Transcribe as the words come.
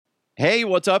Hey,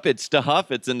 what's up? It's DeHuff.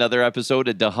 It's another episode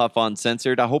of DeHuff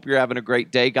Uncensored. I hope you're having a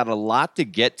great day. Got a lot to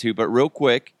get to, but real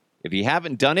quick, if you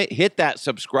haven't done it, hit that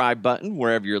subscribe button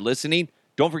wherever you're listening.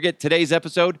 Don't forget today's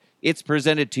episode. It's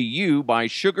presented to you by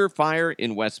Sugar Fire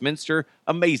in Westminster,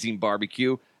 amazing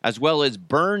barbecue, as well as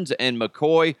Burns and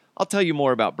McCoy. I'll tell you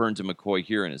more about Burns and McCoy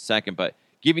here in a second, but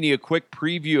giving you a quick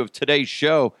preview of today's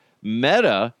show,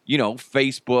 Meta,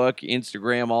 Facebook,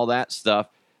 Instagram, all that stuff,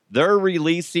 they're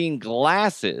releasing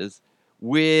glasses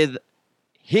with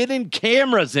hidden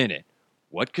cameras in it.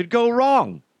 What could go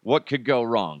wrong? What could go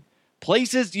wrong?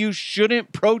 Places you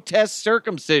shouldn't protest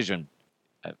circumcision.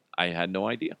 I had no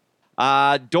idea.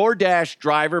 DoorDash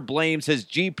driver blames his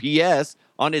GPS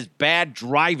on his bad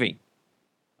driving.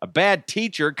 A bad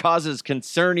teacher causes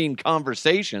concerning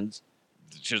conversations.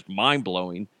 It's just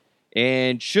mind-blowing.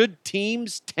 And should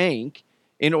teams tank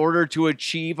in order to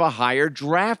achieve a higher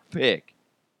draft pick?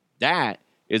 That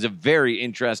is a very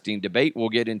interesting debate. We'll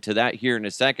get into that here in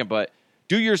a second, but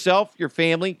do yourself, your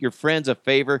family, your friends a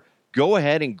favor. Go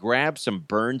ahead and grab some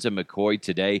Burns and McCoy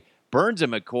today. Burns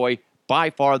and McCoy, by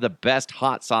far the best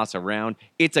hot sauce around.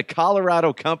 It's a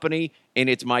Colorado company, and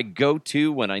it's my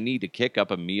go-to when I need to kick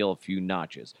up a meal a few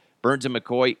notches. Burns and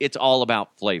McCoy, it's all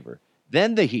about flavor.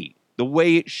 Then the heat, the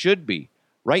way it should be.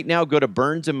 Right now, go to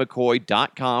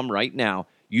burnsandmccoy.com right now.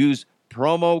 Use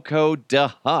promo code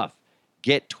DeHuff.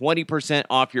 Get 20%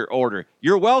 off your order.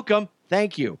 You're welcome.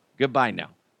 Thank you. Goodbye now.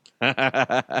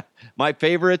 My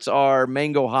favorites are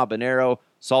mango habanero,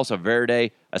 salsa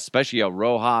verde, especial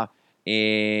roja,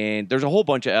 and there's a whole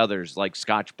bunch of others like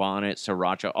scotch bonnet,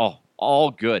 sriracha. Oh,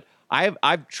 all good.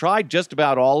 I've tried just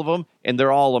about all of them, and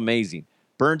they're all amazing.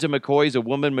 Burns & McCoy is a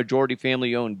woman majority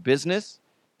family-owned business.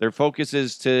 Their focus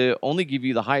is to only give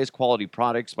you the highest quality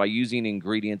products by using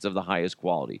ingredients of the highest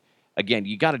quality. Again,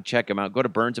 you got to check them out. Go to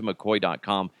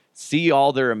burnsandmccoy.com. See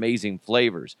all their amazing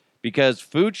flavors because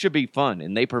food should be fun,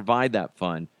 and they provide that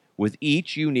fun with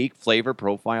each unique flavor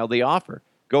profile they offer.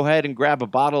 Go ahead and grab a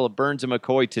bottle of Burns &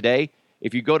 McCoy today.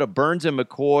 If you go to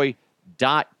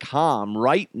burnsandmccoy.com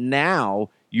right now,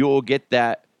 you will get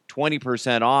that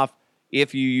 20% off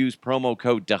if you use promo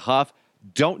code DeHuff.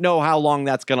 Don't know how long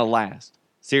that's going to last.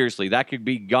 Seriously, that could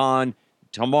be gone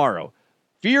tomorrow.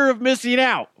 Fear of missing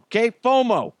out, okay?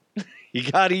 FOMO. You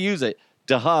got to use it.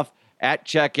 DeHuff at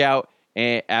checkout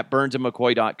at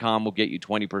burnsandmccoy.com will get you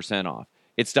 20% off.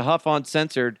 It's DeHuff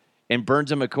Uncensored and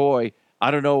Burns and McCoy.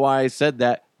 I don't know why I said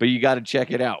that, but you got to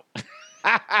check it out.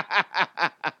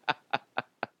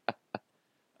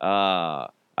 I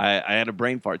had a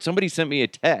brain fart. Somebody sent me a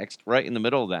text right in the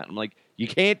middle of that. I'm like, you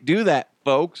can't do that,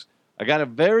 folks. I got a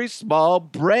very small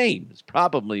brain. It's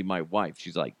probably my wife.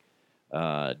 She's like,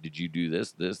 did you do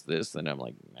this? And I'm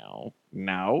like,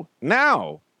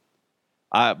 no.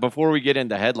 Before we get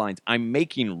into headlines, I'm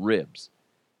making ribs,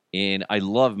 and I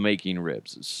love making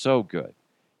ribs. It's so good.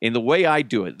 And the way I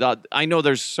do it, I know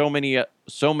there's so many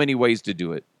ways to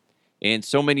do it, and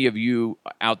so many of you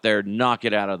out there knock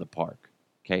it out of the park,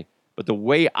 okay? But the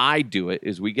way I do it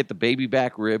is we get the baby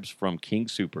back ribs from King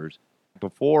Soopers.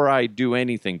 Before I do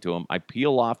anything to them, I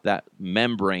peel off that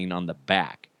membrane on the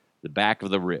back of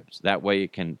the ribs. That way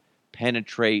it can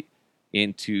penetrate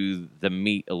into the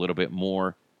meat a little bit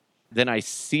more. Then I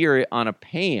sear it on a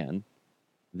pan.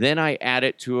 Then I add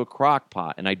it to a crock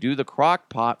pot. And I do the crock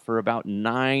pot for about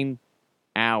 9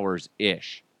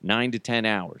 hours-ish, 9 to 10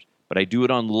 hours. But I do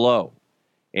it on low.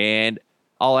 And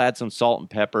I'll add some salt and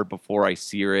pepper before I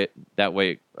sear it. That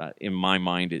way, in my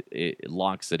mind, it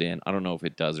locks it in. I don't know if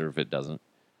it does or if it doesn't.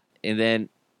 And then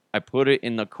I put it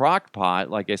in the crock pot,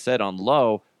 like I said, on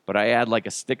low, but I add like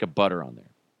a stick of butter on there.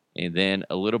 And then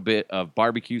a little bit of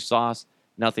barbecue sauce,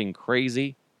 nothing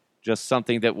crazy, just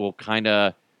something that will kind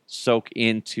of soak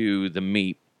into the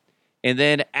meat. And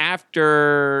then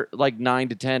after like 9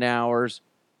 to 10 hours,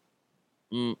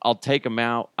 I'll take them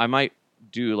out. I might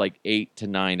do like 8 to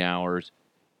 9 hours.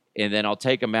 And then I'll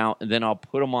take them out, and then I'll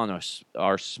put them on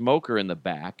our smoker in the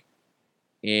back.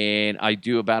 And I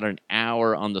do about an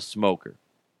hour on the smoker.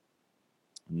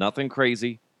 Nothing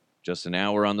crazy, just an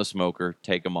hour on the smoker,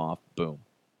 take them off, boom.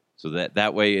 So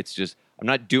that way it's just, I'm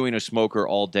not doing a smoker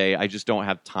all day. I just don't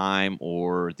have time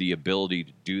or the ability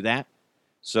to do that.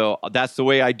 So that's the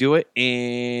way I do it,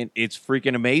 and it's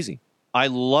freaking amazing. I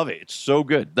love it. It's so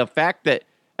good. The fact that,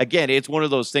 again, it's one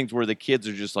of those things where the kids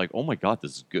are just like, oh, my God,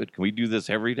 this is good. Can we do this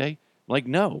every day? I'm like,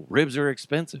 no, ribs are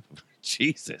expensive.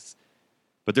 Jesus.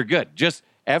 But they're good. Just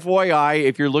FYI,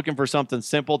 if you're looking for something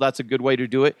simple, that's a good way to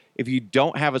do it. If you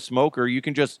don't have a smoker, you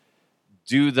can just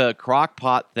do the crock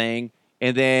pot thing,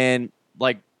 and then,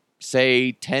 like,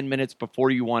 say 10 minutes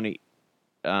before you want to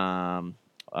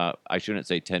I shouldn't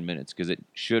say 10 minutes because it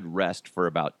should rest for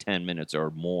about 10 minutes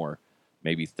or more,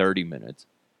 maybe 30 minutes.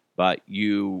 But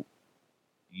you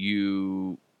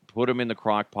put them in the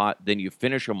crock pot, then you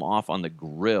finish them off on the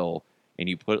grill, and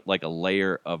you put like a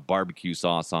layer of barbecue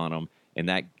sauce on them, and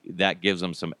that gives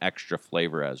them some extra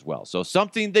flavor as well. So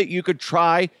something that you could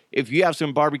try. If you have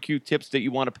some barbecue tips that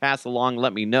you want to pass along,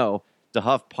 let me know.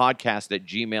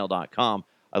 DeHuffPodcast@gmail.com.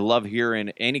 I love hearing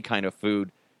any kind of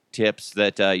food tips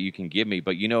that you can give me.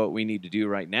 But you know what we need to do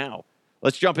right now?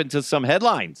 Let's jump into some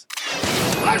headlines.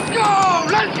 Let's go!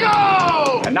 Let's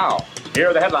go! And now, here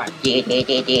are the headlines.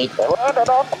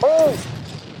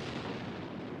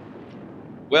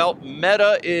 Well,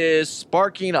 Meta is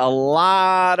sparking a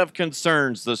lot of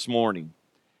concerns this morning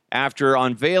after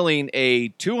unveiling a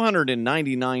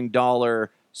 $299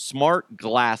 smart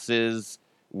glasses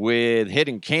with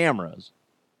hidden cameras.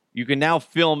 You can now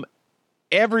film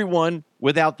everyone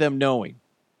without them knowing.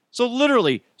 So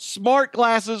literally, smart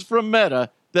glasses from Meta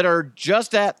that are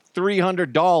just at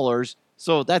 $300.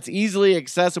 So that's easily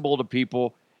accessible to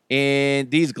people. And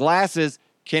these glasses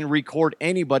can record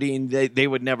anybody and they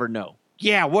would never know.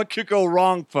 Yeah, what could go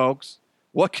wrong, folks?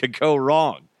 What could go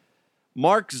wrong?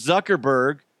 Mark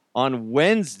Zuckerberg on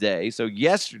Wednesday, so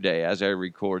yesterday as I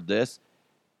record this,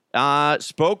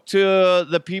 spoke to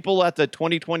the people at the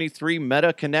 2023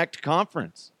 Meta Connect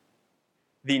conference.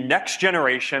 The next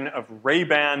generation of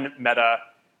Ray-Ban Meta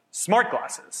smart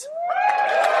glasses.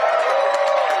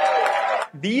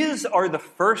 These are the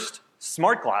first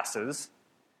smart glasses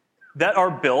that are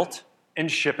built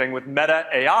and shipping with Meta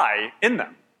AI in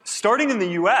them. Starting in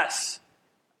the US,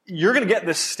 you're going to get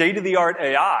this state-of-the-art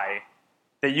AI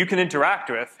that you can interact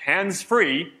with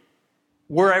hands-free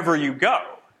wherever you go.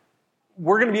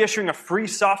 We're going to be issuing a free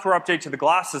software update to the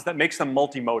glasses that makes them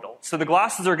multimodal. So the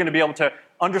glasses are going to be able to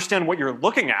understand what you're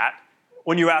looking at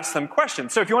when you ask them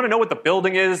questions. So if you want to know what the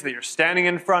building is that you're standing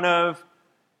in front of,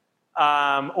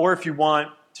 or if you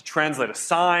want to translate a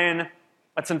sign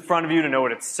that's in front of you to know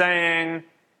what it's saying,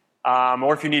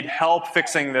 or if you need help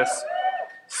fixing this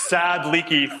sad,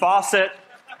 leaky faucet,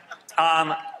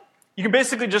 you can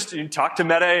basically just talk to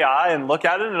Meta AI and look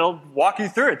at it, and it'll walk you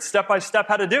through it step by step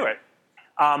how to do it.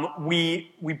 We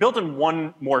built in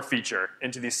one more feature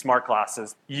into these smart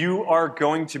glasses. You are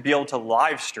going to be able to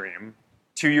live stream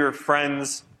to your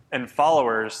friends and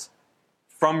followers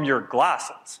from your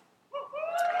glasses.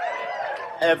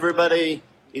 Everybody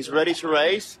is ready to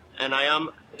race, and I am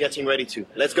getting ready to.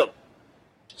 Let's go.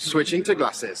 Switching to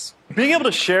glasses. Being able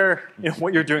to share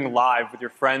what you're doing live with your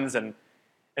friends and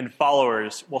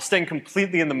followers while staying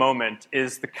completely in the moment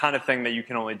is the kind of thing that you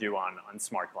can only do on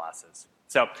smart glasses.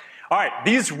 So, all right,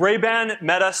 these Ray-Ban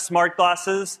Meta smart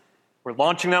glasses, we're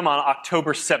launching them on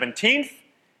October 17th,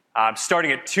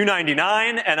 starting at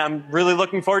 $299, and I'm really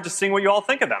looking forward to seeing what you all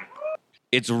think of them.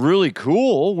 It's really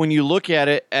cool when you look at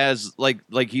it as like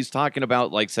he's talking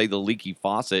about, like, say, the leaky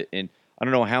faucet. And I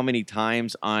don't know how many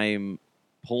times I'm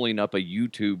pulling up a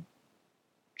YouTube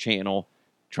channel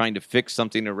trying to fix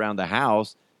something around the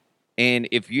house. And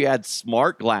if you had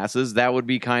smart glasses, that would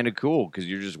be kind of cool because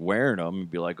you're just wearing them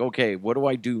and be like, okay, what do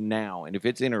I do now? And if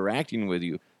it's interacting with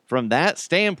you from that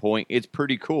standpoint, it's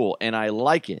pretty cool. And I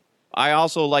like it. I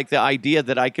also like the idea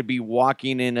that I could be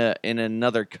walking in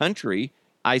another country.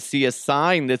 I see a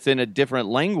sign that's in a different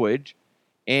language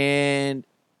and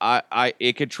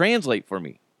it could translate for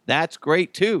me. That's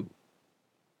great too.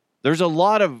 There's a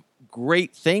lot of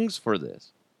great things for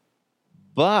this.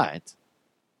 But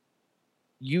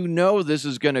you know this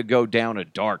is going to go down a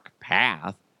dark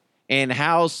path. And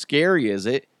how scary is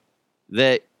it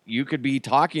that you could be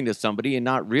talking to somebody and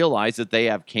not realize that they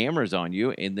have cameras on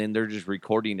you and then they're just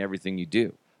recording everything you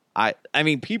do? I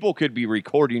mean, people could be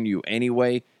recording you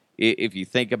anyway if you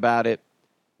think about it,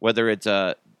 whether it's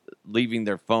leaving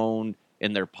their phone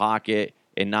in their pocket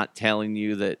and not telling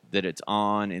you that it's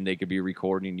on, and they could be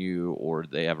recording you, or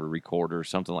they have a recorder or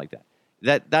something like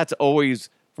that. That's always,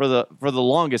 for the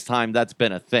longest time, that's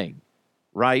been a thing,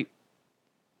 right?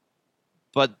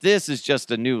 But this is just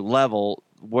a new level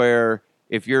where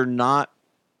if you're not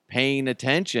paying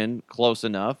attention close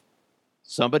enough,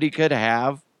 somebody could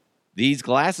have these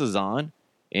glasses on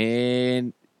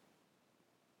and,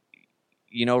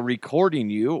 recording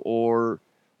you or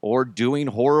doing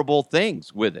horrible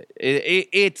things with it.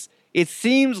 It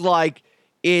seems like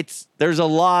there's a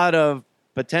lot of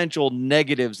potential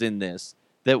negatives in this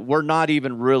that we're not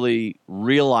even really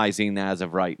realizing as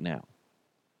of right now.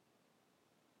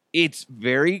 It's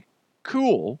very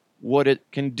cool what it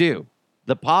can do.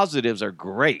 The positives are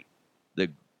great.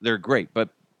 They're great, but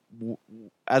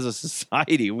as a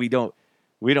society, we don't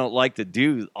like to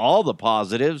do all the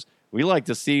positives. We like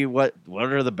to see what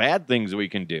are the bad things we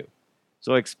can do.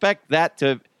 So expect that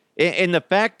to, and the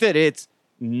fact that it's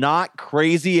not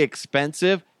crazy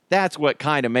expensive, that's what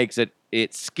kind of makes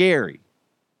it scary.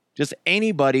 Just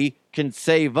anybody can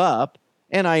save up,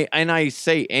 and I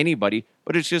say anybody,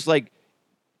 but it's just like,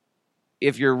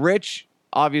 if you're rich,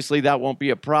 obviously that won't be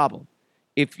a problem.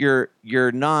 If you're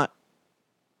not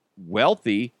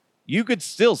wealthy, you could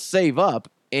still save up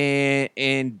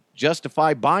and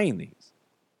justify buying these.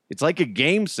 It's like a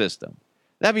game system.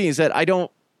 That being said, I don't,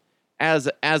 as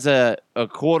a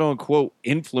quote unquote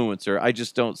influencer, I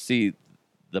just don't see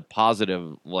the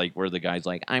positive, like where the guy's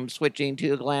like, I'm switching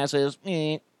to glasses.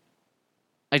 I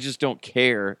just don't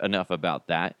care enough about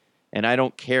that. And I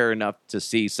don't care enough to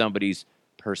see somebody's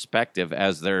perspective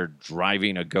as they're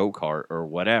driving a go-kart or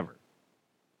whatever,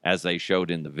 as they showed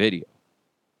in the video.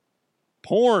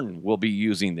 Porn will be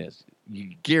using this.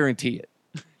 You guarantee it.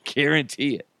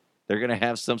 Guarantee it. They're going to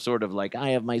have some sort of like,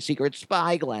 I have my secret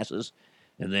spy glasses.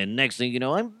 And then next thing you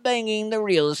know, I'm banging the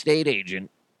real estate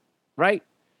agent. Right?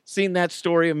 Seen that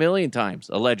story a million times,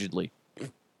 allegedly.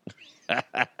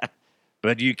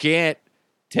 But you can't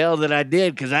tell that I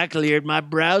did because I cleared my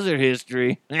browser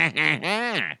history.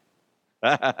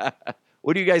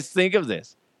 What do you guys think of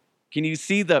this? Can you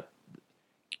see the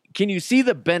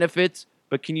benefits,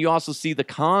 but can you also see the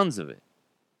cons of it?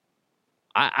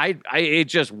 It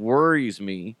just worries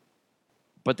me.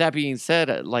 But that being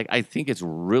said, like, I think it's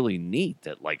really neat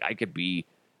that, like, I could be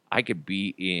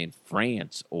in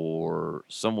France or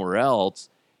somewhere else,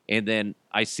 and then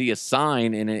I see a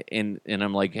sign and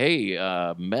I'm like, hey,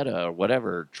 Meta or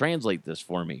whatever, translate this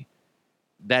for me.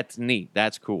 That's neat.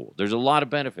 That's cool. There's a lot of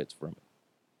benefits from it.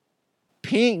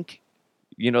 Pink,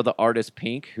 you know, the artist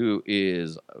Pink, who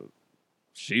is,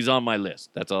 she's on my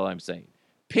list. That's all I'm saying.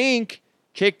 Pink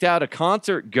kicked out a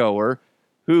concert goer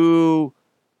who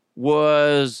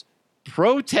was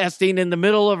protesting in the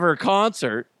middle of her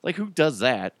concert. Like, who does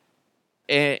that?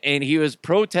 And he was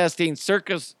protesting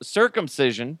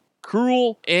circumcision,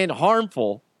 cruel and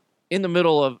harmful, in the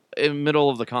middle of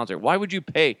the concert. Why would you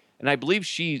pay? And I believe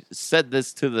she said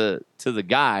this to the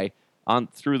guy on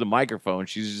through the microphone.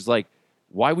 She's just like,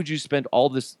 why would you spend all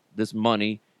this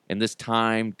money and this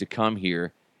time to come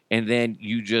here, and then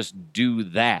you just do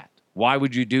that? Why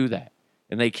would you do that?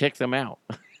 And they kicked them out.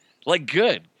 Like,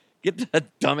 good. Get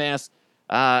that dumbass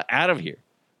out of here.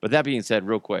 But that being said,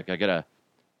 real quick, I got a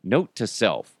note to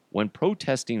self. When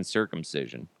protesting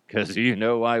circumcision, because you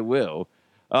know I will,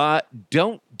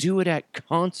 don't do it at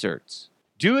concerts.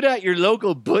 Do it at your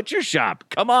local butcher shop.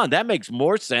 Come on, that makes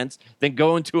more sense than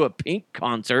going to a Pink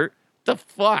concert. The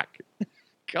fuck?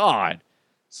 God,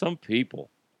 some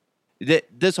people.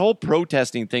 This whole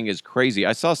protesting thing is crazy.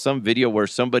 I saw some video where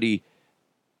somebody,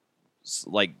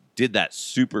 like, did that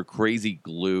super crazy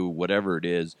glue, whatever it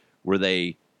is, where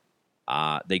they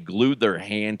glued their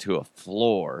hand to a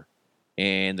floor,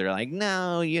 and they're like,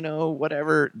 no, you know,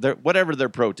 whatever they're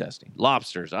protesting,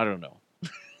 lobsters, I don't know,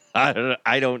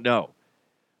 I don't know,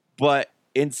 but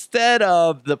instead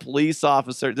of the police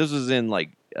officer, this was in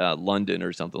like London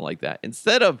or something like that,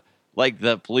 instead of like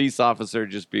the police officer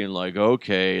just being like,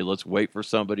 okay, let's wait for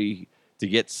somebody to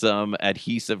get some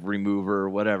adhesive remover or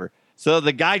whatever. So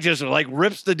the guy just like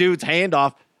rips the dude's hand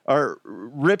off, or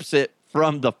rips it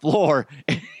from the floor,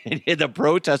 and the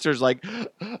protester's like,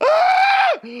 ah!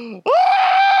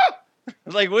 Ah!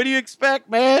 Like, what do you expect,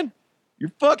 man?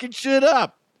 You're fucking shit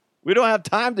up. We don't have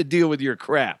time to deal with your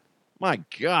crap. My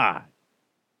God.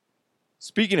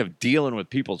 Speaking of dealing with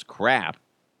people's crap,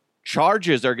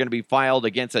 charges are going to be filed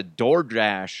against a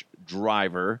DoorDash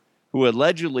driver who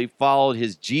allegedly followed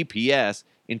his GPS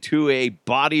into a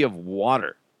body of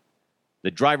water.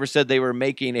 The driver said they were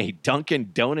making a Dunkin'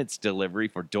 Donuts delivery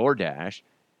for DoorDash,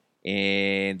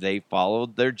 and they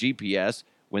followed their GPS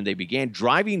when they began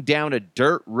driving down a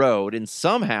dirt road and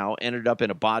somehow ended up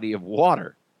in a body of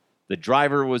water. The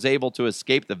driver was able to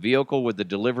escape the vehicle with the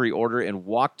delivery order and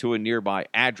walk to a nearby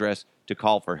address to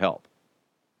call for help.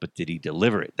 But did he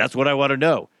deliver it? That's what I want to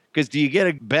know. Because do you get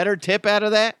a better tip out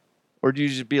of that? Or do you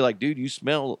just be like, dude, you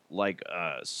smell like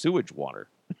sewage water?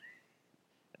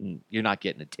 You're not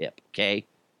getting a tip, okay?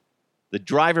 The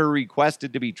driver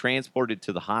requested to be transported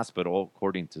to the hospital,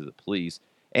 according to the police,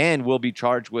 and will be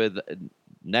charged with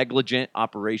negligent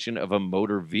operation of a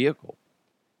motor vehicle.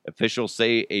 Officials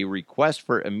say a request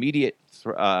for immediate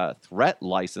threat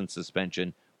license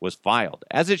suspension was filed,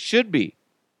 as it should be.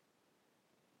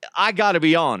 I got to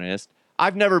be honest,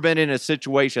 I've never been in a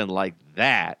situation like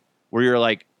that where you're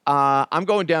like, I'm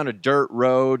going down a dirt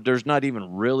road. There's not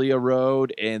even really a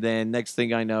road. And then next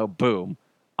thing I know, boom,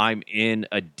 I'm in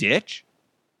a ditch.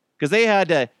 Because they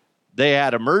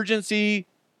had emergency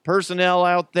personnel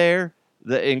out there,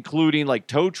 including like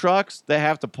tow trucks that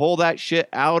have to pull that shit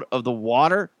out of the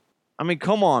water. I mean,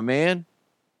 come on, man.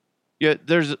 Yeah,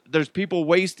 there's people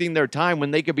wasting their time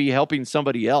when they could be helping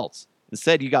somebody else.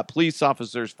 Instead, you got police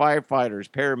officers, firefighters,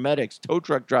 paramedics, tow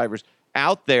truck drivers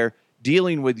out there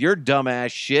dealing with your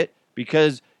dumbass shit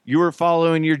because you were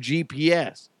following your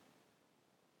GPS.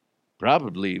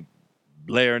 Probably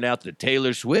blaring out the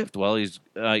Taylor Swift while he's,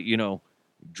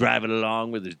 driving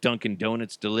along with his Dunkin'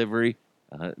 Donuts delivery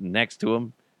next to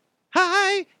him.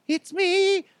 Hi, it's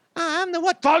me. I'm the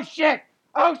what? Oh, shit.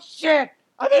 Oh, shit.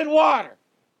 I'm in water.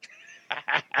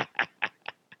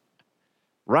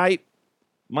 Right?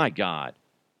 My God.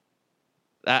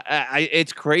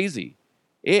 It's crazy.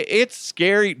 It's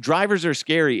scary. Drivers are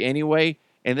scary anyway.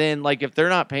 And then, like, if they're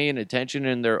not paying attention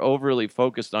and they're overly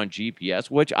focused on GPS,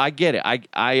 which I get it.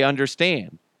 I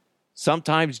understand.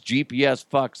 Sometimes GPS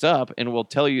fucks up and will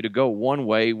tell you to go one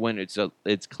way when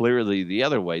it's clearly the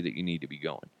other way that you need to be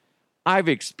going. I've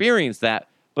experienced that,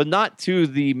 but not to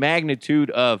the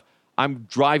magnitude of I'm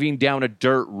driving down a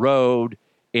dirt road.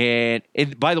 And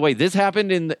by the way, this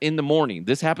happened in the morning.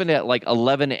 This happened at like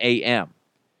 11 a.m.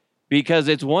 Because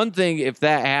it's one thing if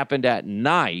that happened at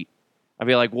night, I'd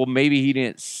be like, well, maybe he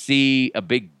didn't see a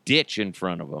big ditch in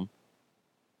front of him.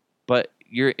 But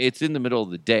it's in the middle of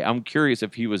the day. I'm curious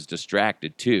if he was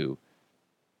distracted too,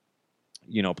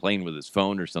 playing with his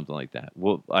phone or something like that.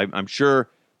 Well, I'm sure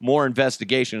more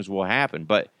investigations will happen.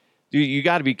 But dude, you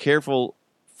got to be careful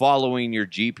following your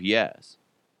GPS.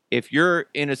 If you're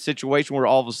in a situation where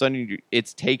all of a sudden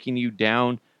it's taking you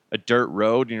down a dirt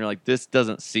road and you're like, this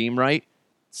doesn't seem right,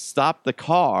 stop the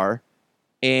car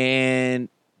and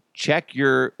check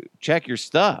your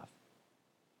stuff.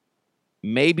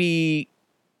 Maybe,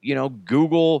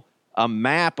 Google a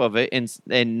map of it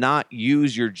and not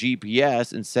use your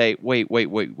GPS and say, wait.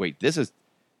 This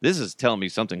is telling me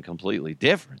something completely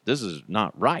different. This is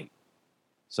not right.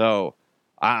 So,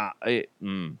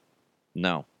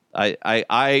 no.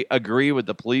 I agree with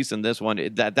the police in this one.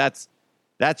 That's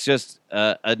just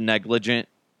a negligent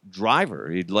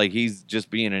driver. He's just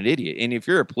being an idiot. And if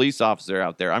you're a police officer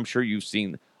out there, I'm sure you've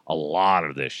seen a lot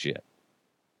of this shit.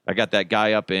 I got that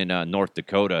guy up in North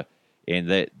Dakota, and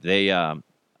they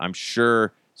I'm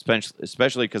sure,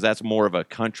 especially because that's more of a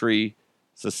country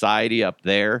society up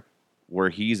there where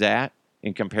he's at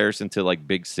in comparison to like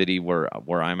big city where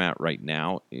I'm at right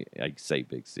now. I say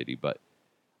big city, but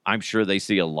I'm sure they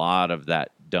see a lot of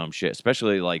that dumb shit,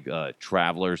 especially like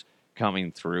travelers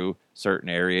coming through certain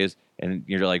areas, and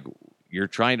you're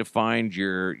trying to find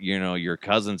your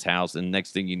cousin's house, and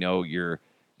next thing you know, you're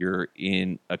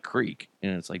in a creek,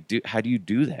 and it's like, dude, how do you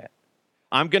do that?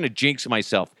 I'm gonna jinx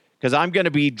myself because I'm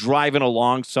gonna be driving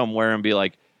along somewhere and be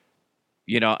like,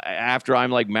 after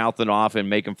I'm like mouthing off and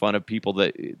making fun of people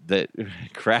that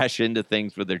crash into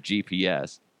things with their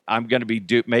GPS, I'm gonna be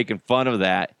making fun of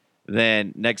that.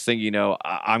 Then next thing you know,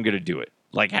 I'm going to do it.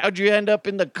 Like, how'd you end up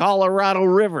in the Colorado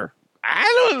River?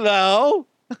 I don't know.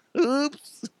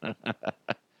 Oops.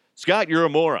 Scott, you're a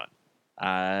moron.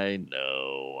 I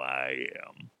know I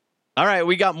am. All right,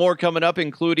 we got more coming up,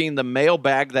 including the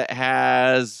mailbag that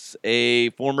has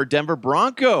a former Denver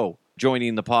Bronco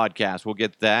joining the podcast. We'll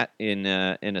get that in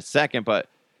a second. But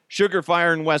Sugar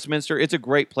Fire in Westminster, it's a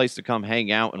great place to come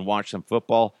hang out and watch some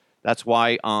football. That's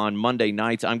why on Monday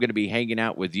nights, I'm going to be hanging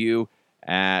out with you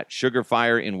at Sugar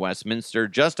Fire in Westminster,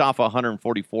 just off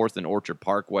 144th and Orchard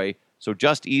Parkway. So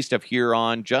just east of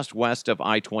Huron, just west of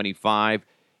I-25.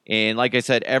 And like I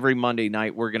said, every Monday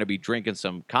night, we're going to be drinking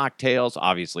some cocktails,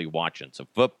 obviously watching some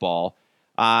football.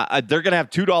 They're going to have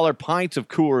 $2 pints of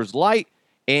Coors Light,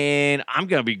 and I'm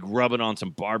going to be grubbing on some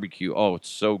barbecue. Oh, it's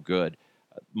so good.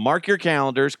 Mark your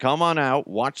calendars, come on out,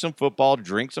 watch some football,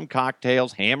 drink some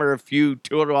cocktails, hammer a few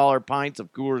 $2 pints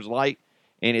of Coors Light,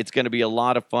 and it's going to be a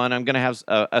lot of fun. I'm going to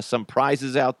have some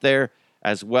prizes out there,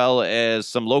 as well as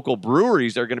some local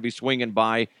breweries are going to be swinging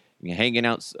by, handing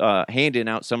out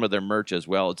some of their merch as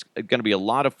well. It's going to be a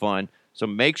lot of fun, so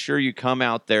make sure you come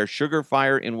out there. Sugar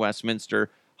Fire in Westminster,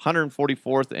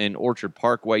 144th and Orchard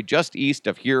Parkway, just east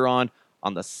of Huron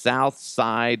on the south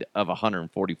side of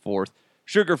 144th.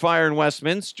 Sugar Fire in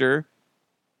Westminster,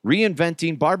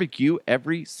 reinventing barbecue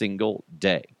every single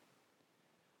day.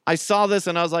 I saw this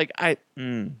and I was like, I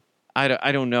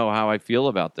don't know how I feel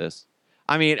about this.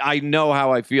 I mean, I know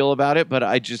how I feel about it, but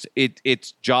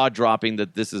it's jaw-dropping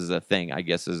that this is a thing, I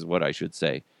guess is what I should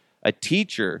say. A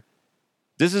teacher,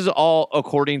 this is all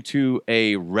according to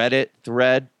a Reddit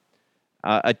thread.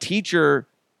 A teacher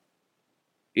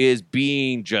is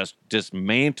being just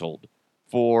dismantled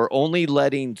for only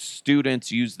letting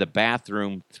students use the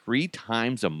bathroom 3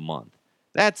 times a month.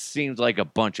 That seems like a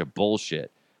bunch of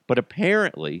bullshit. But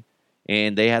apparently,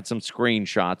 and they had some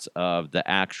screenshots of the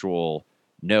actual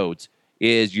notes,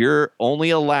 is you're only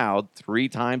allowed 3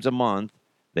 times a month.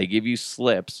 They give you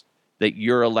slips that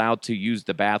you're allowed to use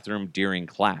the bathroom during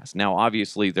class. Now,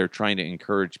 obviously, they're trying to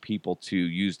encourage people to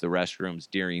use the restrooms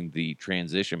during the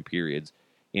transition periods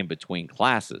in between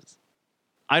classes.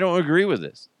 I don't agree with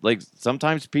this. Like,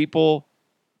 sometimes people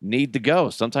need to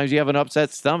go. Sometimes you have an upset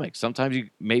stomach. Sometimes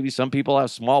maybe some people have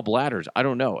small bladders. I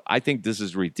don't know. I think this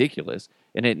is ridiculous,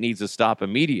 and it needs to stop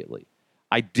immediately.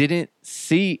 I didn't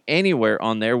see anywhere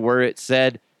on there where it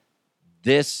said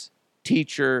this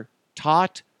teacher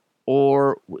taught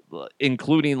or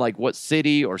including like what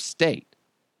city or state.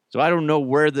 So I don't know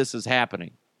where this is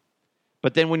happening.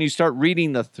 But then when you start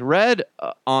reading the thread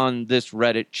on this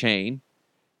Reddit chain,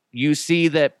 you see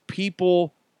that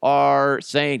people are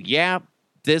saying, yeah,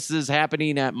 this is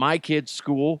happening at my kid's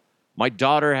school. My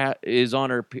daughter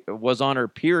was on her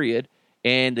period,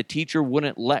 and the teacher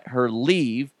wouldn't let her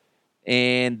leave,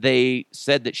 and they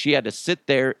said that she had to sit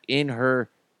there in her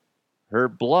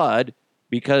blood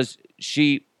because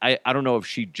I don't know if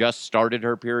she just started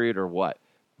her period or what.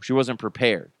 She wasn't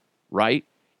prepared, right?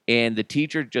 And the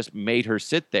teacher just made her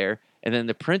sit there, and then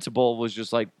the principal was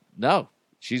just like, no,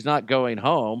 she's not going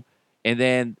home. And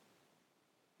then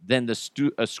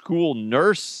a school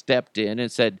nurse stepped in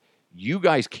and said, you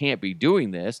guys can't be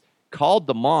doing this, called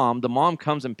the mom. The mom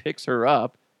comes and picks her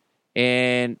up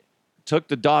and took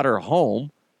the daughter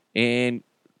home and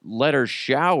let her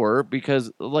shower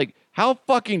because, like, how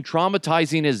fucking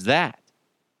traumatizing is that?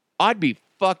 I'd be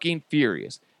fucking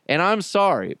furious. And I'm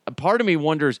sorry. A part of me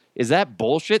wonders, is that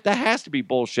bullshit? That has to be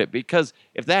bullshit because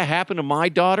if that happened to my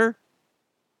daughter,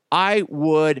 I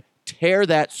would tear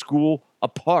that school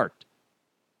apart.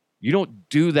 You don't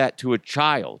do that to a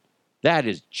child. That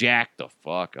is jacked the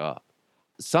fuck up.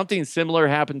 Something similar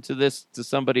happened to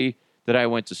somebody that I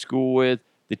went to school with.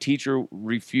 The teacher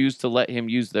refused to let him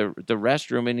use the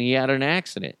restroom, and he had an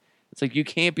accident. It's like, you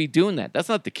can't be doing that. That's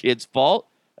not the kid's fault.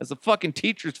 That's the fucking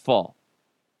teacher's fault.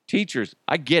 Teachers,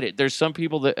 I get it. There's some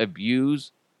people that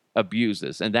abuse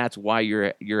this, and that's why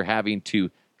you're having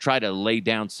to try to lay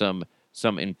down some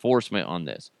enforcement on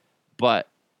this. But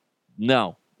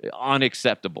no,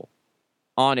 unacceptable.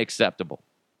 Unacceptable.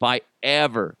 If I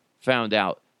ever found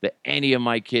out that any of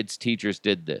my kids' teachers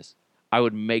did this, I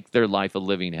would make their life a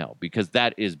living hell because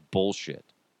that is bullshit.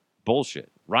 Bullshit,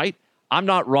 right? I'm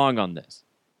not wrong on this.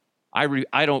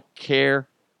 I don't care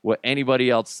what anybody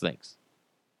else thinks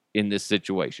in this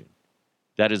situation.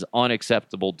 That is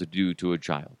unacceptable to do to a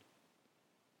child.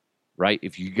 Right?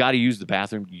 If you got to use the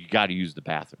bathroom, you got to use the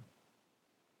bathroom.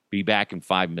 Be back in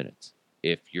 5 minutes.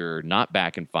 If you're not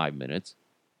back in 5 minutes,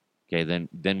 okay,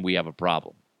 then we have a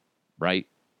problem, right?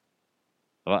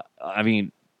 I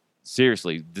mean,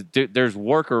 seriously, there's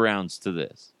workarounds to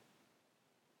this.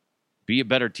 Be a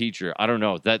better teacher. I don't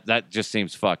know. That just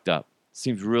seems fucked up.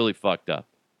 Seems really fucked up.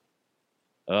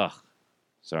 Ugh.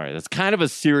 Sorry, that's kind of a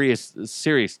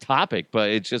serious topic, but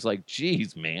it's just like,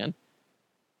 geez, man.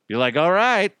 You're like, all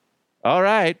right,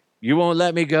 you won't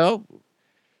let me go?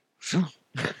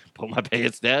 Put my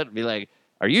pants down and be like,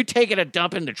 are you taking a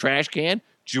dump in the trash can?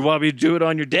 Do you want me to do it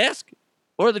on your desk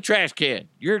or the trash can?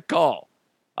 Your call.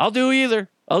 I'll do either.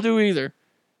 That'd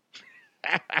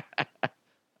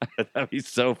be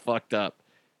so fucked up.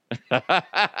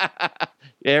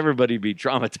 Everybody be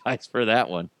traumatized for that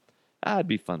one. It'd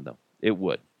be fun, though. It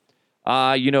would.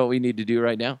 You know what we need to do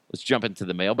right now? Let's jump into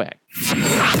the mailbag.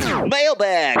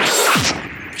 Mailbag.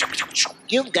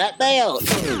 You've got mail.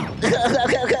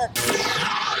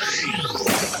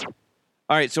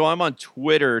 All right, so I'm on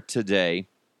Twitter today.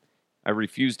 I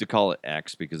refuse to call it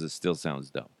X because it still sounds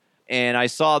dumb. And I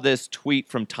saw this tweet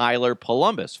from Tyler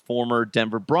Columbus, former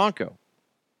Denver Bronco,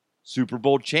 Super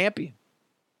Bowl champion.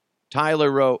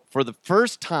 Tyler wrote, for the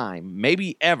first time,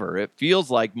 maybe ever, it feels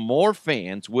like more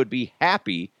fans would be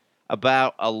happy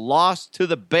about a loss to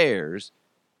the Bears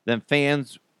than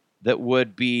fans that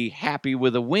would be happy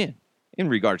with a win. In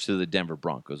regards to the Denver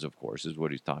Broncos, of course, is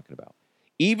what he's talking about.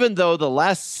 Even though the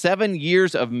last 7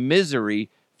 years of misery,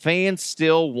 fans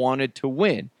still wanted to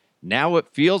win. Now it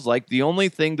feels like the only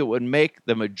thing that would make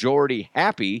the majority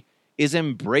happy is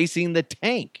embracing the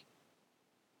tank.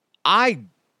 I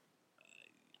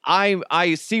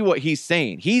see what he's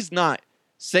saying. He's not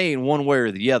saying one way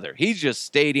or the other. He's just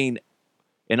stating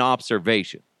an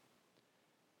observation.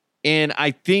 And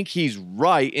I think he's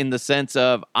right in the sense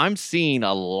of I'm seeing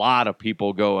a lot of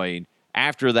people going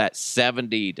after that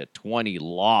 70-20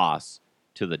 loss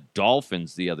to the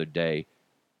Dolphins the other day.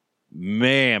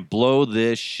 Man, blow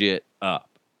this shit up.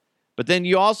 But then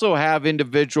you also have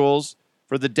individuals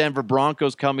for the Denver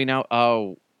Broncos coming out,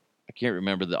 oh, I can't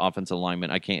remember the offensive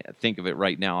lineman. I can't think of it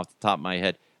right now off the top of my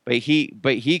head. But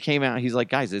he came out. He's like,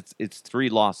 guys, it's 3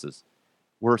 losses.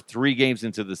 We're 3 games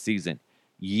into the season.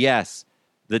 Yes,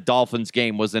 the Dolphins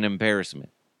game was an embarrassment.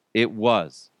 It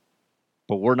was.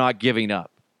 But we're not giving up.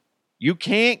 You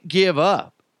can't give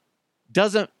up.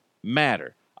 Doesn't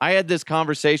matter. I had this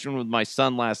conversation with my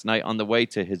son last night on the way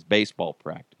to his baseball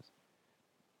practice.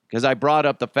 Because I brought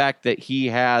up the fact that he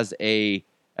has a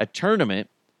tournament.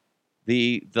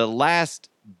 The last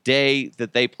day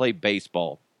that they play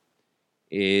baseball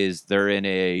is they're in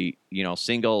a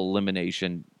single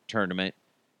elimination tournament.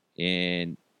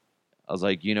 And I was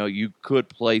like, you could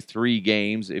play 3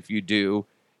 games if you do,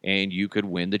 and you could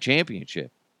win the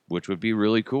championship, which would be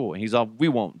really cool. And he's all, we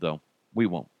won't, though. We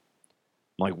won't.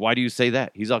 I'm like, why do you say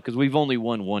that? He's all, because we've only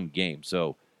won 1 game.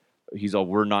 So he's all,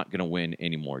 we're not going to win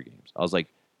any more games. I was like,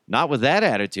 not with that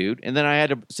attitude. And then I had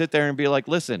to sit there and be like,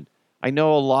 listen, I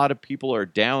know a lot of people are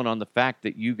down on the fact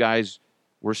that you guys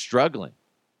were struggling.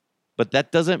 But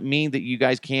that doesn't mean that you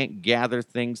guys can't gather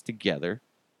things together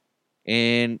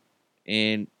and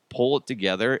pull it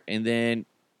together and then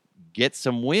get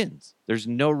some wins. There's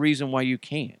no reason why you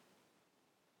can't.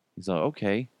 He's like,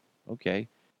 okay.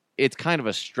 It's kind of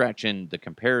a stretch in the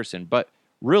comparison, but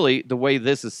really the way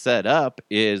this is set up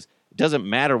is it doesn't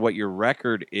matter what your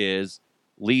record is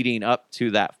leading up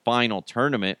to that final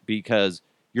tournament because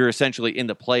you're essentially in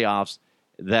the playoffs.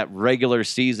 That regular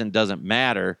season doesn't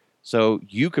matter. So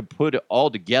you could put it all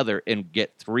together and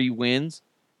get 3 wins,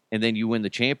 and then you win the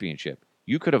championship.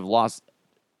 You could have lost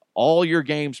all your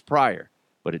games prior,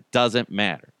 but it doesn't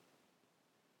matter.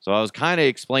 So I was kind of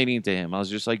explaining to him. I was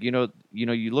just like, you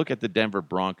look at the Denver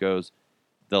Broncos.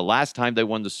 The last time they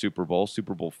won the Super Bowl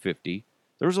 50,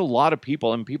 there was a lot of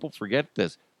people, and people forget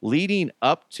this, leading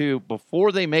up to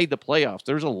before they made the playoffs,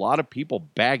 there's a lot of people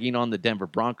bagging on the Denver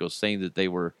Broncos saying that they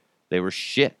were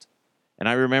shit. And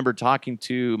I remember talking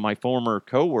to my former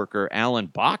coworker, Alan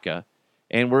Baca,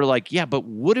 and we're like, yeah, but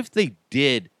what if they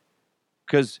did?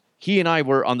 Because he and I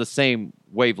were on the same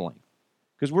wavelength.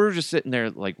 Because we're just sitting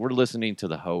there, like, we're listening to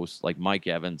the host, like Mike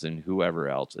Evans and whoever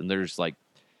else. And they're just like,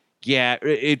 yeah,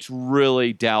 it's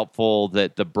really doubtful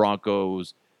that the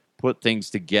Broncos put things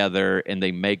together and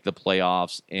they make the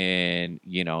playoffs and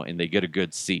they get a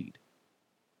good seed.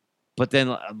 But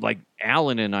then, like,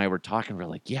 Alan and I were talking, we're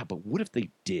like, yeah, but what if they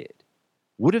did?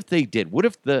 What if they did? What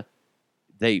if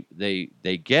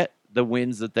they get the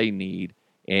wins that they need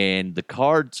and the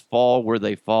cards fall where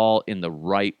they fall in the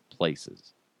right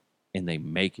places and they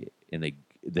make it and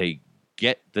they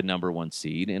get the number 1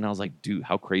 seed? And I was like, dude,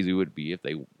 how crazy would it be if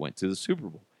they went to the Super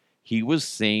Bowl? He was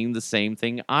saying the same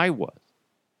thing I was.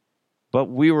 But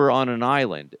we were on an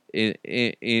island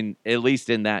in at least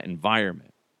in that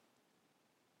environment.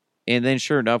 And then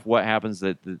sure enough, what happens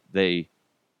that they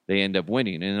end up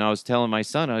winning. And I was telling my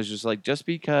son, I was just like, just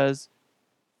because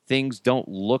things don't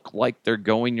look like they're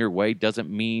going your way doesn't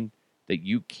mean that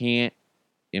you can't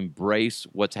embrace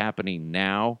what's happening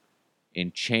now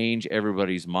and change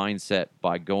everybody's mindset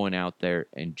by going out there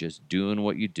and just doing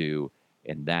what you do,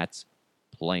 and that's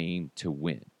playing to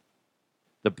win.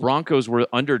 The Broncos were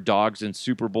underdogs in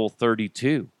Super Bowl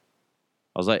 32.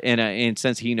 I was like, and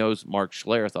since he knows Mark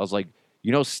Schlereth, I was like,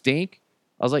 Stink?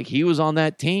 I was like, he was on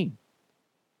that team.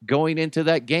 Going into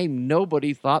that game,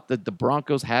 nobody thought that the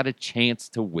Broncos had a chance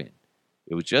to win.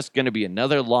 It was just going to be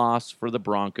another loss for the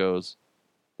Broncos.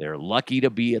 They're lucky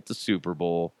to be at the Super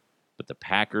Bowl, but the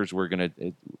Packers were going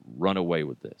to run away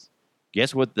with this.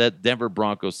 Guess what the Denver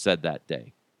Broncos said that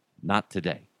day? Not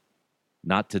today.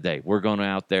 Not today. We're going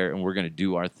out there and we're going to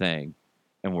do our thing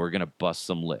and we're going to bust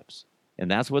some lips.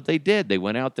 And that's what they did. They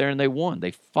went out there and they won.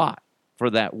 They fought for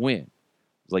that win.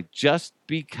 It's like, just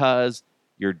because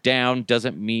you're down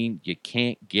doesn't mean you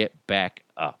can't get back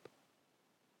up.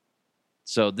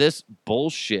 So this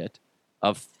bullshit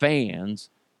of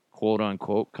fans, quote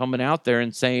unquote, coming out there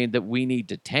and saying that we need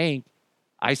to tank,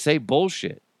 I say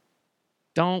bullshit.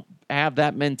 Don't have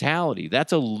that mentality.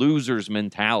 That's a loser's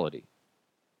mentality.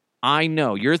 I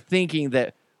know you're thinking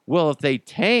that, well, if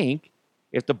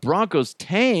the Broncos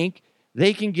tank,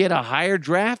 they can get a higher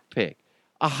draft pick.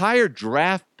 A higher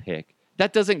draft pick,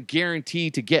 that doesn't guarantee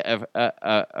to get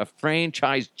a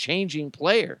franchise-changing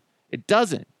player. It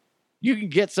doesn't. You can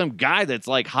get some guy that's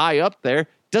like high up there.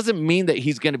 Doesn't mean that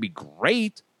he's going to be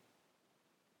great.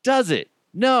 Does it?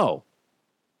 No,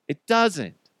 it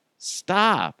doesn't.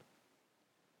 Stop.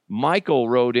 Michael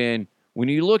wrote in, when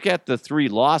you look at the 3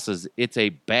 losses, it's a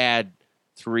bad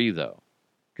 3, though.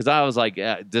 Because I was like,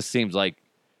 this seems like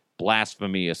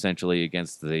blasphemy, essentially,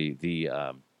 against the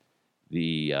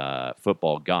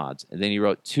football gods. And then he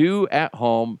wrote 2 at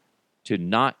home to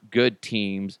not good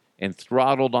teams and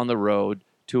throttled on the road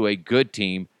to a good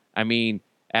team. I mean,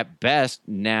 at best,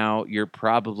 now you're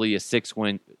probably a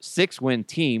six-win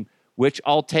team, which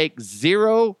I'll take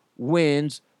 0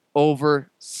 wins over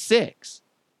 6.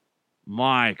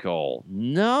 Michael,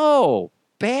 no.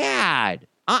 Bad.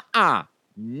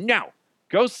 No.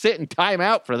 Go sit in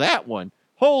timeout for that one.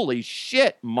 Holy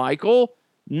shit, Michael.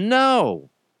 No.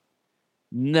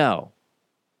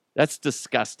 That's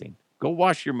disgusting. Go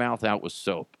wash your mouth out with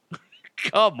soap.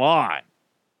 Come on.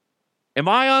 Am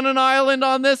I on an island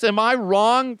on this? Am I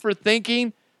wrong for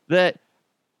thinking that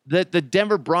the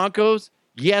Denver Broncos,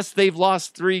 yes, they've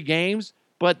lost 3 games,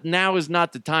 but now is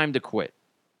not the time to quit.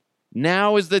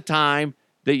 Now is the time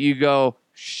that you go,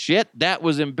 shit, that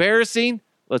was embarrassing.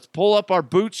 Let's pull up our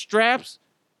bootstraps.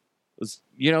 Let's,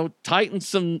 tighten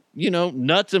some,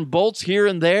 nuts and bolts here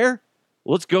and there.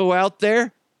 Let's go out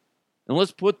there and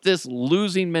let's put this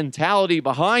losing mentality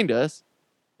behind us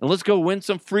and let's go win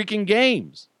some freaking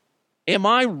games. Am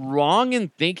I wrong in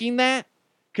thinking that?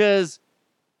 Because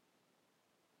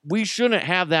we shouldn't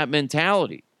have that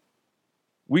mentality.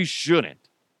 We shouldn't.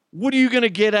 What are you going to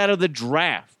get out of the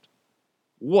draft?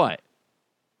 What?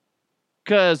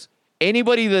 Because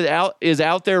anybody that is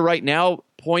out there right now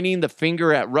pointing the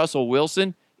finger at Russell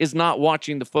Wilson is not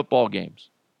watching the football games.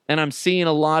 And I'm seeing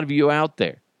a lot of you out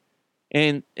there.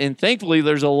 And thankfully,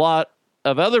 there's a lot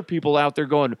of other people out there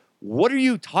going, what are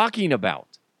you talking about?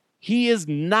 He is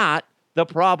not the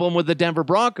problem with the Denver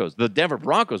Broncos. The Denver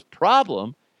Broncos'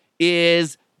 problem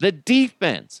is the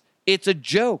defense. It's a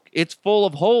joke. It's full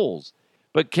of holes.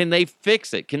 But can they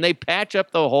fix it? Can they patch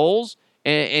up the holes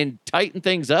and tighten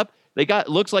things up?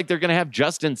 Looks like they're going to have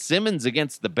Justin Simmons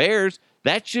against the Bears.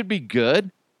 That should be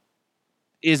good.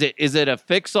 Is it a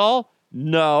fix-all?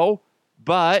 No,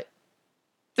 but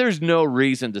there's no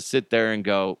reason to sit there and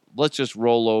go, let's just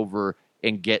roll over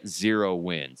and get 0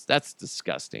 wins. That's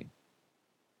disgusting.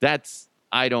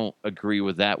 I don't agree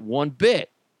with that one bit.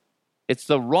 It's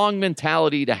the wrong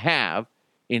mentality to have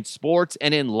in sports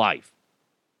and in life.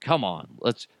 Come on,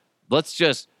 let's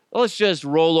just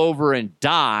roll over and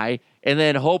die and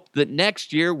then hope that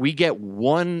next year we get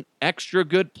one extra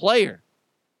good player.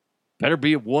 Better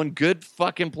be one good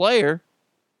fucking player.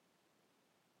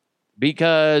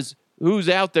 Because who's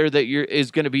out there that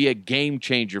is going to be a game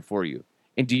changer for you?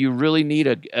 And do you really need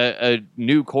a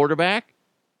new quarterback?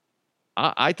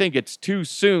 I think it's too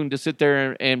soon to sit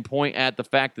there and point at the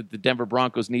fact that the Denver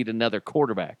Broncos need another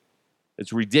quarterback.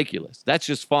 It's ridiculous. That's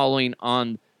just following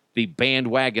on the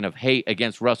bandwagon of hate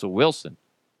against Russell Wilson.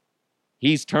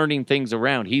 He's turning things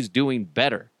around. He's doing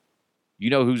better. You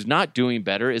know who's not doing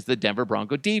better is the Denver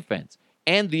Bronco defense.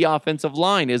 And the offensive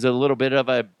line is a little bit of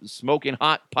a smoking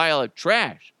hot pile of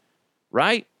trash,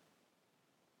 right?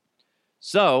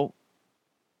 So,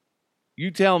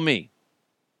 you tell me,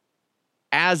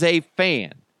 as a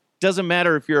fan, doesn't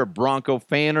matter if you're a Bronco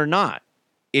fan or not,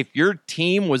 if your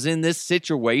team was in this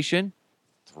situation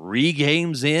 3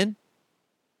 games in,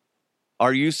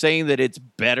 are you saying that it's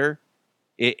better?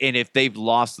 And if they've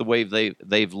lost the way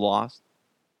they've lost,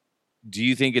 do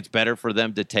you think it's better for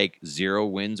them to take 0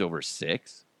 wins over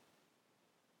 6?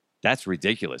 That's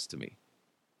ridiculous to me.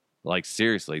 Like,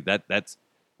 seriously, that's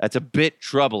a bit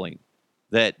troubling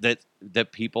that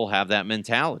people have that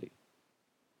mentality.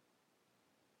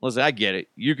 Listen, I get it.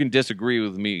 You can disagree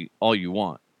with me all you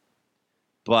want.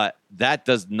 But that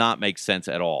does not make sense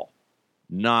at all.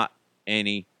 Not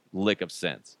any lick of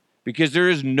sense. Because there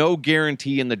is no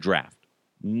guarantee in the draft.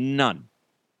 None.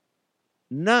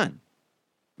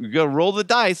 You go roll the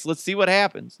dice. Let's see what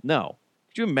happens. No.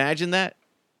 Could you imagine that?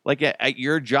 Like at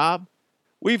your job?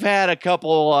 We've had a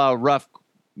couple rough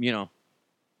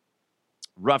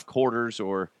quarters,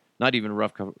 or not even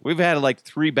rough. We've had like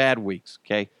 3 bad weeks,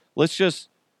 okay? Let's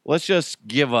just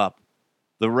give up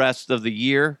the rest of the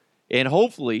year. And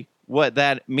hopefully what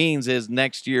that means is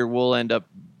next year we'll end up,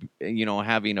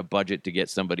 having a budget to get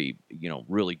somebody,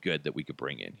 really good that we could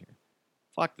bring in here.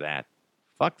 Fuck that.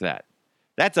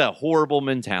 That's a horrible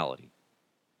mentality.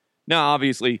 Now,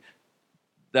 obviously,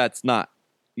 that's not,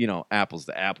 apples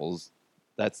to apples.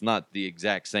 That's not the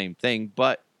exact same thing,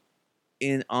 but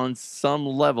on some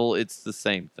level, it's the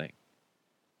same thing.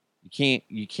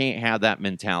 You can't have that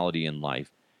mentality in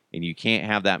life, and you can't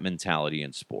have that mentality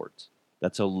in sports.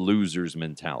 That's a loser's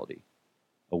mentality.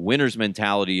 A winner's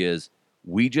mentality is,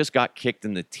 we just got kicked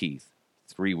in the teeth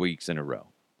 3 weeks in a row,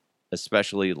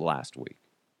 especially last week.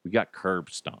 We got curb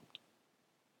stomped.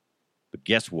 But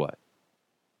guess what?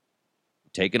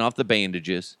 Taking off the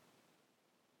bandages,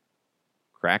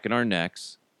 cracking our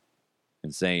necks,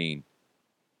 and saying,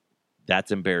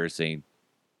 that's embarrassing.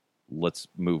 Let's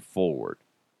move forward.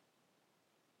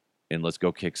 and let's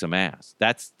go kick some ass.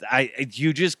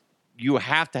 You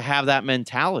have to have that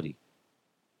mentality.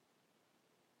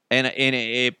 And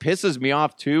it pisses me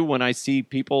off too when I see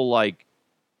people like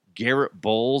Garrett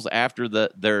Bowles after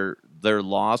their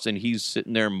loss, and he's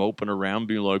sitting there moping around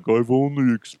being like, I've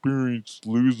only experienced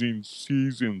losing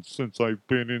seasons since I've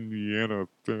been in the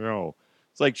NFL.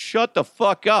 It's like, shut the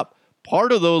fuck up.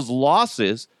 Part of those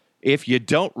losses, if you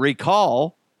don't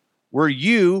recall, were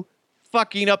you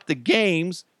fucking up the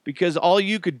games because all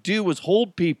you could do was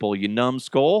hold people, you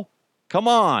numbskull. Come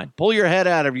on, pull your head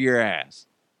out of your ass.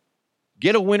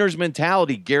 Get a winner's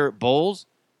mentality, Garrett Bowles.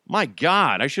 My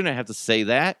God, I shouldn't have to say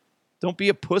that. Don't be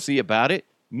a pussy about it.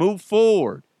 Move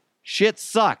forward. Shit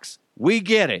sucks. We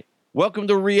get it. Welcome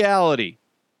to reality.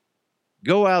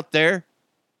 Go out there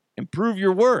and prove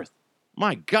your worth.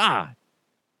 My God.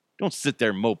 Don't sit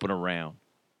there moping around.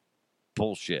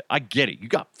 Bullshit. I get it. You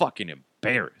got fucking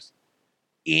embarrassed.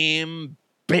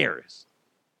 Embarrassed.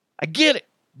 I get it.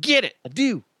 Get it. I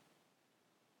do.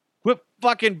 Quit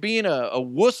fucking being a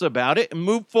wuss about it and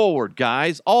move forward,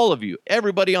 guys. All of you.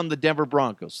 Everybody on the Denver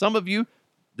Broncos. Some of you,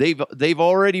 they've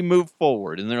already moved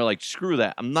forward, and they're like, screw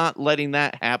that. I'm not letting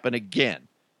that happen again.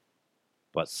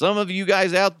 But some of you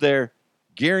guys out there,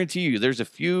 guarantee you, there's a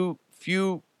few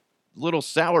little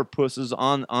sour pusses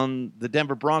on the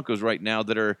Denver Broncos right now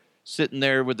that are sitting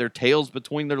there with their tails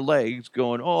between their legs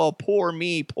going, oh, poor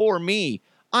me, poor me.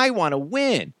 I want to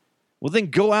win. Well,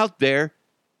 then go out there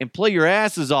and play your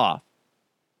asses off.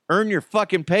 Earn your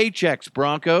fucking paychecks,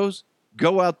 Broncos.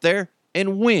 Go out there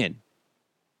and win.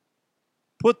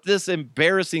 Put this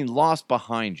embarrassing loss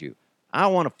behind you. I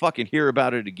don't want to fucking hear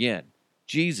about it again.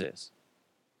 Jesus.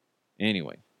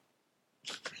 Anyway.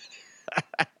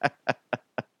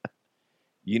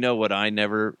 You know what I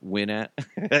never win at,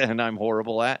 and I'm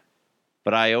horrible at?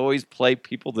 But I always play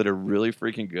people that are really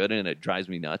freaking good, and it drives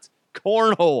me nuts.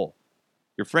 Cornhole.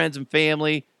 Your friends and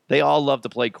family, they all love to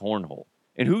play cornhole.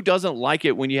 And who doesn't like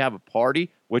it when you have a party,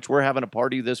 which we're having a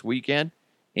party this weekend,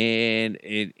 and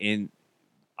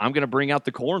I'm going to bring out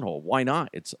the cornhole. Why not?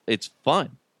 It's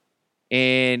fun.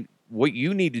 And what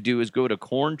you need to do is go to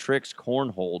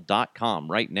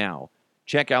corntrickscornhole.com right now.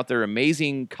 Check out their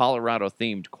amazing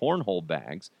Colorado-themed cornhole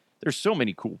bags. There's so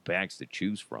many cool bags to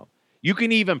choose from. You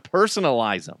can even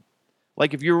personalize them.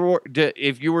 Like if you were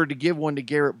to give one to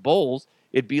Garrett Bowles,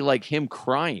 it'd be like him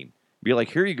crying. Be like,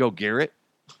 here you go, Garrett.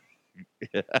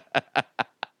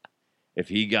 If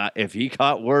he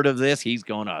caught word of this, he's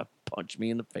gonna punch me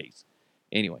in the face.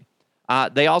 Anyway,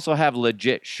 they also have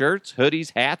legit shirts,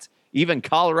 hoodies, hats, even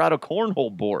Colorado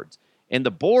cornhole boards. And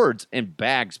the boards and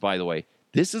bags, by the way,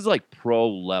 this is like pro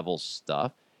level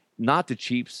stuff, not the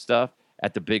cheap stuff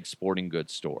at the big sporting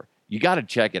goods store. You got to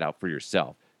check it out for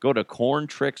yourself. Go to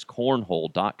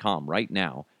corntrickscornhole.com right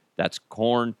now. That's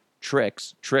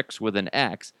corntricks, tricks with an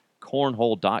X,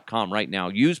 cornhole.com right now.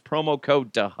 Use promo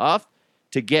code DeHuff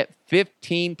to get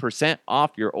 15%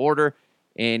 off your order.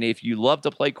 And if you love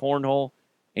to play cornhole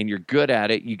and you're good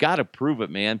at it, you got to prove it,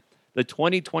 man. The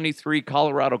 2023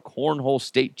 Colorado Cornhole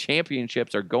State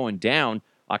Championships are going down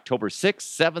October 6th,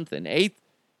 7th, and 8th.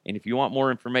 And if you want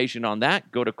more information on that,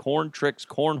 go to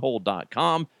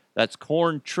corntrickscornhole.com. That's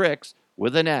corntricks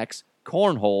with an X,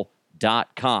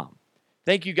 cornhole.com.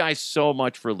 Thank you guys so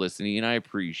much for listening, and I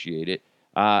appreciate it.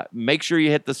 Make sure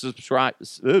you hit the subscribe.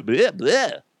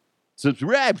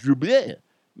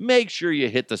 Make sure you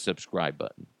hit the subscribe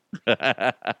button.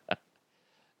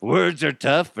 Words are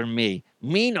tough for me.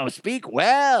 Me no speak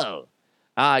well.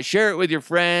 Share it with your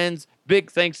friends. Big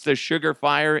thanks to Sugar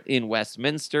Fire in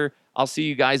Westminster. I'll see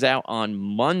you guys out on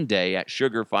Monday at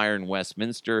Sugar Fire in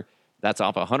Westminster. That's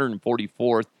off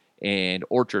 144th and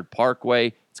Orchard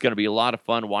Parkway. It's going to be a lot of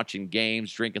fun watching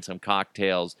games, drinking some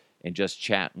cocktails, and just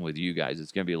chatting with you guys.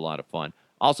 It's going to be a lot of fun.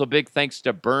 Also, big thanks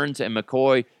to Burns and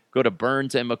McCoy. Go to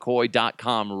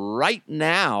burnsandmccoy.com right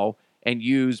now and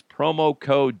use promo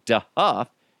code DeHuff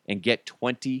and get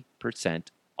 20%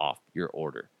 off your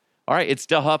order. All right, it's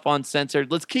DeHuff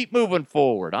Uncensored. Let's keep moving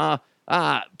forward.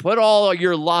 Put all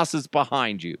your losses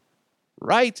behind you,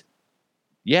 right?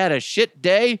 You had a shit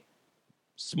day?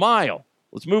 Smile.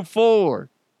 Let's move forward.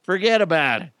 Forget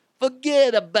about it.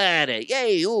 Forget about it.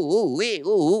 Yay, ooh, ooh, ooh,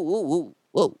 ooh, ooh,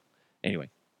 ooh.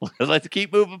 Anyway, let's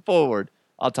keep moving forward.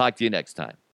 I'll talk to you next time.